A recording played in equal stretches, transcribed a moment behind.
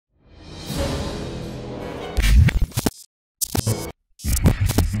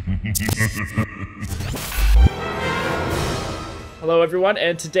Hello everyone,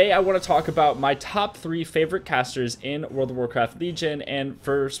 and today I want to talk about my top 3 favorite casters in World of Warcraft Legion, and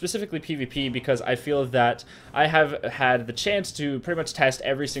for specifically PvP, because I feel that I have had the chance to pretty much test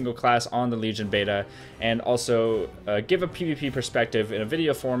every single class on the Legion beta, and also give a PvP perspective in a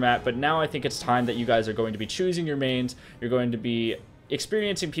video format. But now I think it's time that you guys are going to be choosing your mains. You're going to be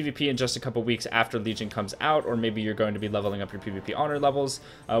experiencing PvP in just a couple weeks after Legion comes out, or maybe you're going to be leveling up your PvP honor levels,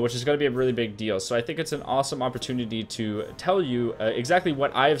 which is going to be a really big deal. So I think it's an awesome opportunity to tell you exactly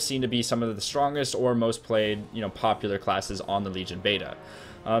what I have seen to be some of the strongest or most played, popular classes on the Legion beta.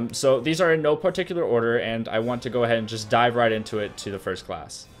 So these are in no particular order, and I want to go ahead and just dive right into it to the first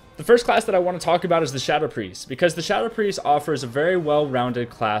class. The first class that I want to talk about is the Shadow Priest, because the Shadow Priest offers a very well-rounded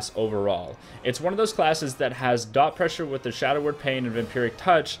class overall. It's one of those classes that has dot pressure with their Shadow Word Pain and Vampiric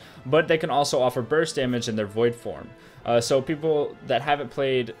Touch, but they can also offer burst damage in their Void form. So people that haven't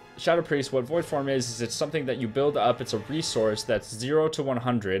played Shadow Priest, what Void form is it's something that you build up. It's a resource that's 0 to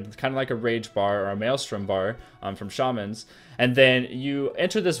 100, kind of like a Rage bar or a Maelstrom bar from Shamans. And then you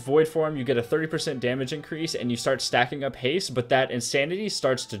enter this Void form, you get a 30% damage increase, and you start stacking up haste, but that insanity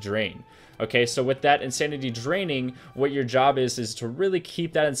starts to drain. Okay, so with that insanity draining, what your job is to really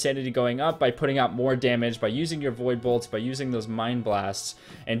keep that insanity going up by putting out more damage, by using your Void Bolts, by using those Mind Blasts,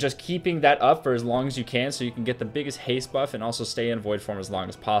 and just keeping that up for as long as you can so you can get the biggest haste buff and also stay in Void form as long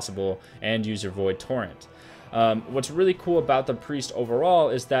as possible and use your Void Torrent. What's really cool about the Priest overall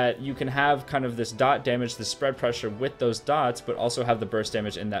is that you can have kind of this dot damage, the spread pressure with those dots, but also have the burst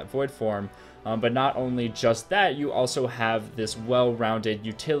damage in that Void form. But not only just that, you also have this well-rounded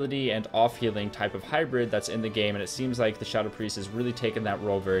utility and off-healing type of hybrid that's in the game, and it seems like the Shadow Priest has really taken that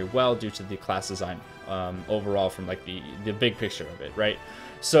role very well due to the class design overall from like the big picture of it, right?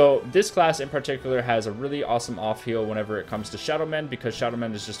 So this class in particular has a really awesome off heal whenever it comes to Shadow Mend, because Shadow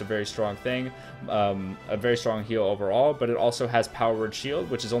Mend is just a very strong thing, a very strong heal overall, but it also has Power Word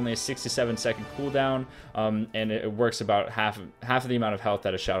Shield, which is only a 67-second cooldown, and it works about half of the amount of health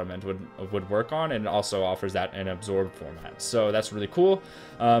that a Shadow Mend would work on, and it also offers that in absorbed format. So that's really cool.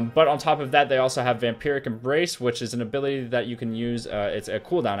 But on top of that, they also have Vampiric Embrace, which is an ability that you can use. It's a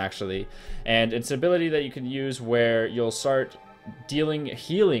cooldown actually, and it's an ability that you can use where you'll start dealing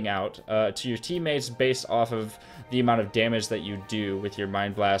healing out to your teammates based off of the amount of damage that you do with your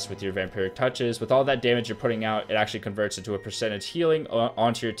Mind Blast, with your Vampiric Touches. With all that damage you're putting out, it actually converts into a percentage healing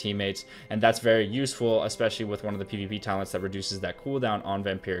onto your teammates, and that's very useful, especially with one of the PvP talents that reduces that cooldown on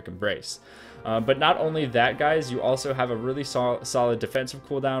Vampiric Embrace. But not only that, guys, you also have a really solid defensive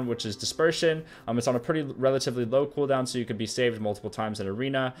cooldown, which is Dispersion. It's on a pretty relatively low cooldown, so you can be saved multiple times in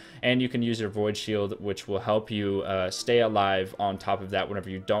Arena, and you can use your Void Shield, which will help you stay alive on top of that whenever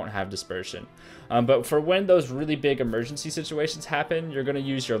you don't have Dispersion. But for when those really big emergency situations happen, you're going to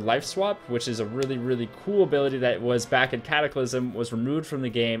use your Life Swap, which is a really cool ability that was back in Cataclysm, was removed from the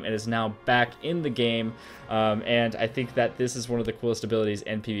game, and is now back in the game. And I think that this is one of the coolest abilities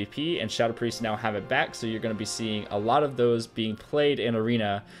in PvP, and Shadow Priest now have it back, so you're going to be seeing a lot of those being played in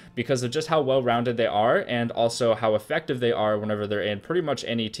Arena because of just how well-rounded they are, and also how effective they are whenever they're in pretty much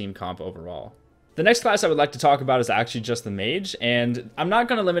any team comp overall. The next class I would like to talk about is actually just the Mage, and I'm not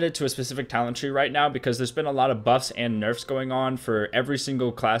going to limit it to a specific talent tree right now because there's been a lot of buffs and nerfs going on for every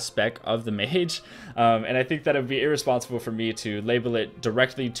single class spec of the Mage, and I think that it would be irresponsible for me to label it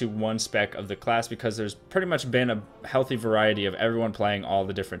directly to one spec of the class because there's pretty much been a healthy variety of everyone playing all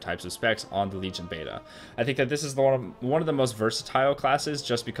the different types of specs on the Legion beta. I think that this is one of the most versatile classes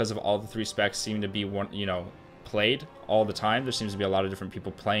just because of all the 3 specs seem to be played all the time. There seems to be a lot of different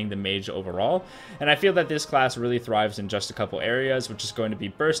people playing the Mage overall, and I feel that this class really thrives in just a couple areas, which is going to be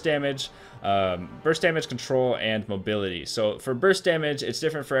burst damage, control, and mobility. So for burst damage, it's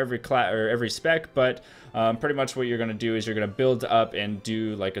different for every class or every spec, but pretty much what you're going to do is you're going to build up and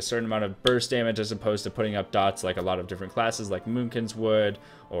do like a certain amount of burst damage as opposed to putting up dots like a lot of different classes like Moonkins would,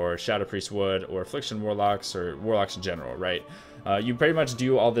 or Shadow Priest would, or Affliction Warlocks, or Warlocks in general, right? You pretty much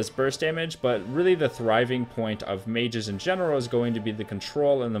do all this burst damage, but really the thriving point of mages in general is going to be the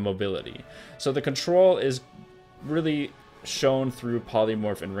control and the mobility. So the control is really shown through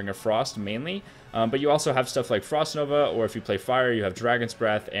Polymorph and Ring of Frost mainly, but you also have stuff like Frost Nova, or if you play Fire, you have Dragon's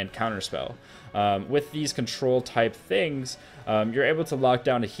Breath and Counterspell. with these control type things, you're able to lock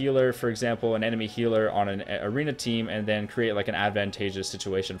down a healer, for example, an enemy healer on an arena team, and then create like an advantageous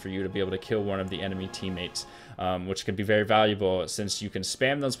situation for you to be able to kill one of the enemy teammates, which can be very valuable since you can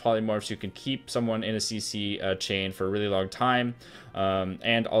spam those polymorphs, you can keep someone in a CC chain for a really long time,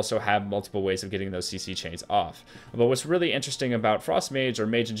 and also have multiple ways of getting those CC chains off. But what's really interesting about Frost Mage, or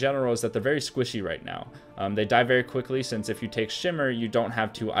Mage in general, is that they're very squishy right now. They die very quickly, since if you take Shimmer, you don't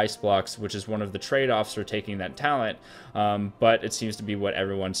have 2 ice blocks, which is one of the trade-offs for taking that talent, but it seems to be what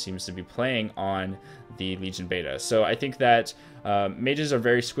everyone seems to be playing on the Legion beta. So I think that mages are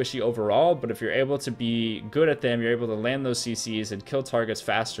very squishy overall, but if you're able to be good at them, you're able to land those CCs and kill targets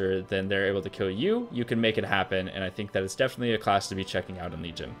faster than they're able to kill you, you can make it happen, and I think that it's definitely a class to be checking out in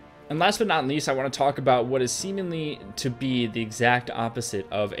Legion. And last but not least, I want to talk about what is seemingly to be the exact opposite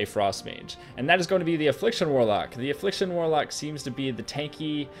of a Frost Mage, and that is going to be the Affliction Warlock. The Affliction Warlock seems to be the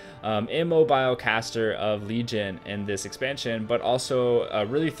tanky, immobile caster of Legion in this expansion, but also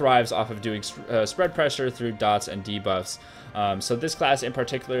really thrives off of doing spread pressure through dots and debuffs. So this class in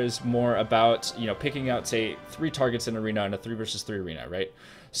particular is more about, picking out, say, 3 targets in arena in a 3 versus 3 arena, right?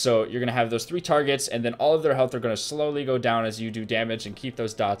 So you're going to have those 3 targets, and then all of their health are going to slowly go down as you do damage and keep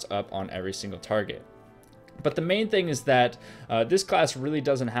those dots up on every single target. But the main thing is that this class really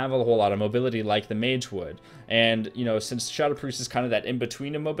doesn't have a whole lot of mobility like the Mage would. And, since Shadow Priest is kind of that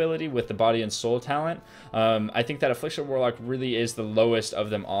in-between of mobility with the body and soul talent, I think that Affliction Warlock really is the lowest of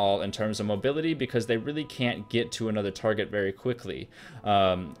them all in terms of mobility, because they really can't get to another target very quickly,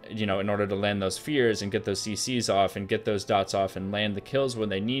 in order to land those fears and get those CCs off and get those dots off and land the kills when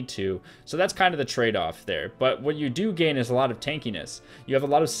they need to. So that's kind of the trade-off there. But what you do gain is a lot of tankiness. You have a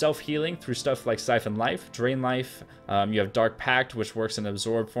lot of self-healing through stuff like Siphon Life, Drain Life. You have Dark Pact, which works in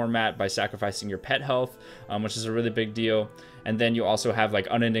absorb format by sacrificing your pet health, which is a really big deal. And then you also have like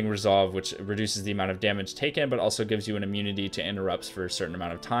Unending Resolve, which reduces the amount of damage taken, but also gives you an immunity to interrupts for a certain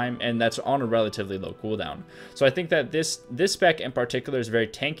amount of time, and that's on a relatively low cooldown. So I think that this spec in particular is very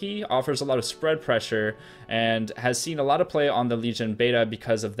tanky, offers a lot of spread pressure, and has seen a lot of play on the Legion beta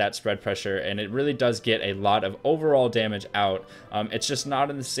because of that spread pressure, and it really does get a lot of overall damage out. It's just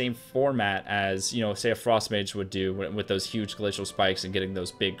not in the same format as, say a Frost Mage would do with those huge glacial spikes and getting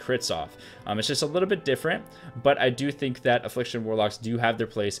those big crits off. It's just a little bit different, but I do think that Affliction Warlocks do have their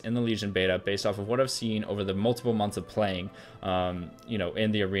place in the Legion beta based off of what I've seen over the multiple months of playing,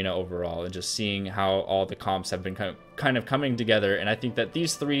 in the arena overall, and just seeing how all the comps have been kind of coming together. And I think that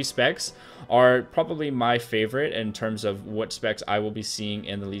these 3 specs are probably my favorite in terms of what specs I will be seeing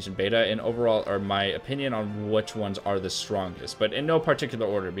in the Legion beta, and overall are my opinion on which ones are the strongest, but in no particular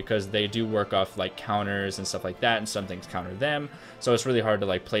order, because they do work off like counters and stuff like that, and some things counter them, so it's really hard to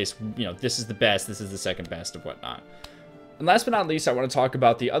like place, this is the best, this is the second best, and whatnot. And last but not least, I want to talk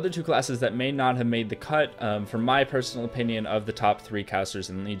about the other 2 classes that may not have made the cut, from my personal opinion, of the top 3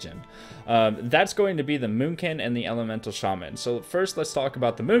 casters in Legion. That's going to be the Moonkin and the Elemental Shaman. So first, let's talk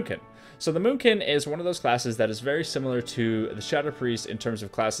about the Moonkin. So the Moonkin is one of those classes that is very similar to the Shadow Priest in terms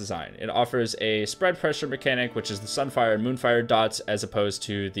of class design. It offers a spread pressure mechanic, which is the Sunfire and Moonfire dots, as opposed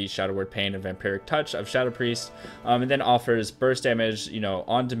to the Shadow Word Pain and Vampiric Touch of Shadow Priest, and then offers burst damage,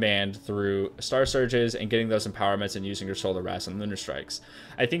 on demand through Star Surges and getting those empowerments and using your Solar Wrath and Lunar Strikes.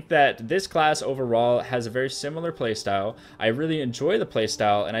 I think that this class overall has a very similar playstyle. I really enjoy the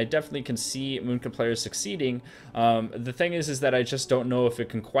playstyle, and I definitely can see Moonkin players succeeding. The thing is that I just don't know if it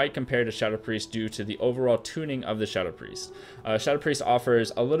can quite compare to Shadow Priest due to the overall tuning of the Shadow Priest. Shadow Priest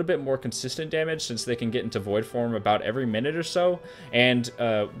offers a little bit more consistent damage, since they can get into void form about every minute or so, and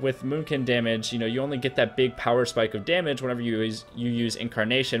with Moonkin damage, you only get that big power spike of damage whenever you use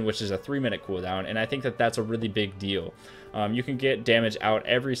Incarnation, which is a 3-minute cooldown, and I think that that's a really big deal. You can get damage out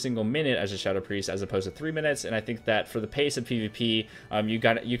every single minute as a Shadow Priest, as opposed to 3 minutes, and I think that for the pace of PvP, you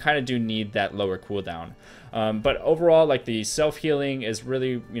kind of do need that lower cooldown. But overall, like, the self-healing is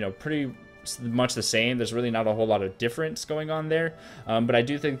really, pretty much the same. There's really not a whole lot of difference going on there, but I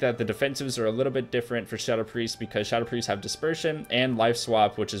do think that the defensives are a little bit different for Shadow Priest, because Shadow Priests have Dispersion and Life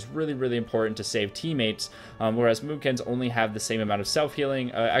Swap, which is really, really important to save teammates, whereas Moonkins only have the same amount of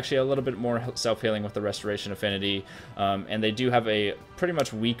self-healing, actually a little bit more self-healing with the Restoration Affinity, and they do have a pretty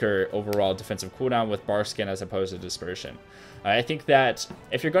much weaker overall defensive cooldown with Bark Skin as opposed to Dispersion. I think that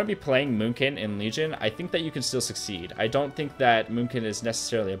if you're going to be playing Moonkin in Legion, I think that you can still succeed. I don't think that Moonkin is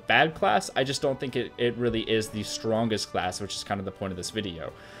necessarily a bad class. I just don't think it really is the strongest class, which is kind of the point of this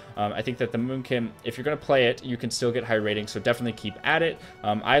video. I think that the Moonkin, if you're going to play it, you can still get high ratings, so definitely keep at it.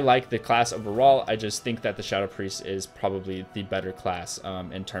 I like the class overall. I just think that the Shadow Priest is probably the better class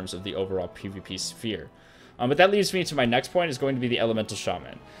in terms of the overall PvP sphere. But that leads me to my next point, is going to be the Elemental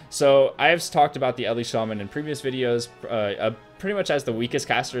Shaman. So I have talked about the Ele Shaman in previous videos, pretty much as the weakest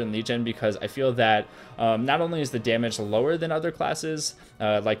caster in Legion, because I feel that not only is the damage lower than other classes,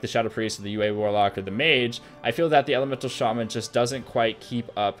 like the Shadow Priest or the UA Warlock or the Mage, I feel that the Elemental Shaman just doesn't quite keep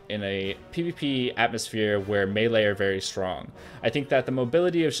up in a PvP atmosphere where melee are very strong. I think that the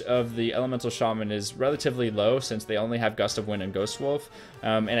mobility of the Elemental Shaman is relatively low, since they only have Gust of Wind and Ghost Wolf,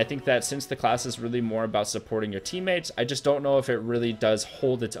 and I think that since the class is really more about supporting your teammates, I just don't know if it really does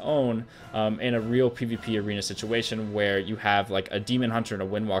hold its own in a real PvP arena situation where you have like a Demon Hunter and a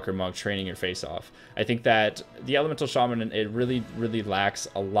Windwalker Monk training your face off. I think that the Elemental Shaman, it really lacks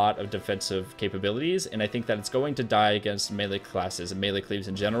a lot of defensive capabilities, and I think that it's going to die against melee classes and melee cleaves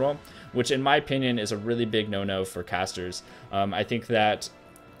in general, which in my opinion is a really big no-no for casters. I think that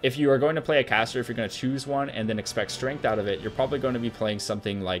if you are going to play a caster, if you're going to choose one and then expect strength out of it, you're probably going to be playing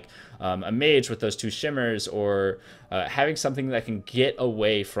something like a mage with those 2 shimmers, or having something that can get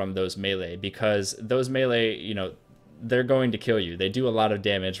away from those melee, because those melee, you know, they're going to kill you. They do a lot of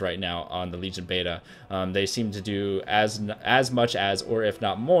damage right now on the Legion beta. They seem to do as much as, or if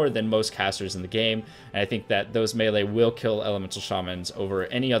not more than, most casters in the game. And I think that those melee will kill Elemental Shamans over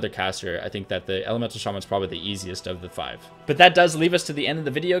any other caster. I think that the Elemental Shaman's probably the easiest of the 5. But that does leave us to the end of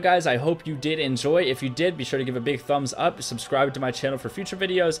the video, guys. I hope you did enjoy. If you did, be sure to give a big thumbs up, subscribe to my channel for future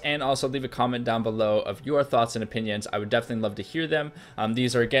videos, and also leave a comment down below of your thoughts and opinions. I would definitely love to hear them.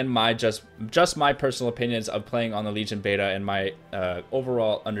 These are, again, my just my personal opinions of playing on the Legion beta and my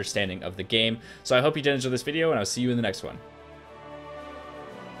overall understanding of the game. So I hope you did enjoy this video, and I'll see you in the next one.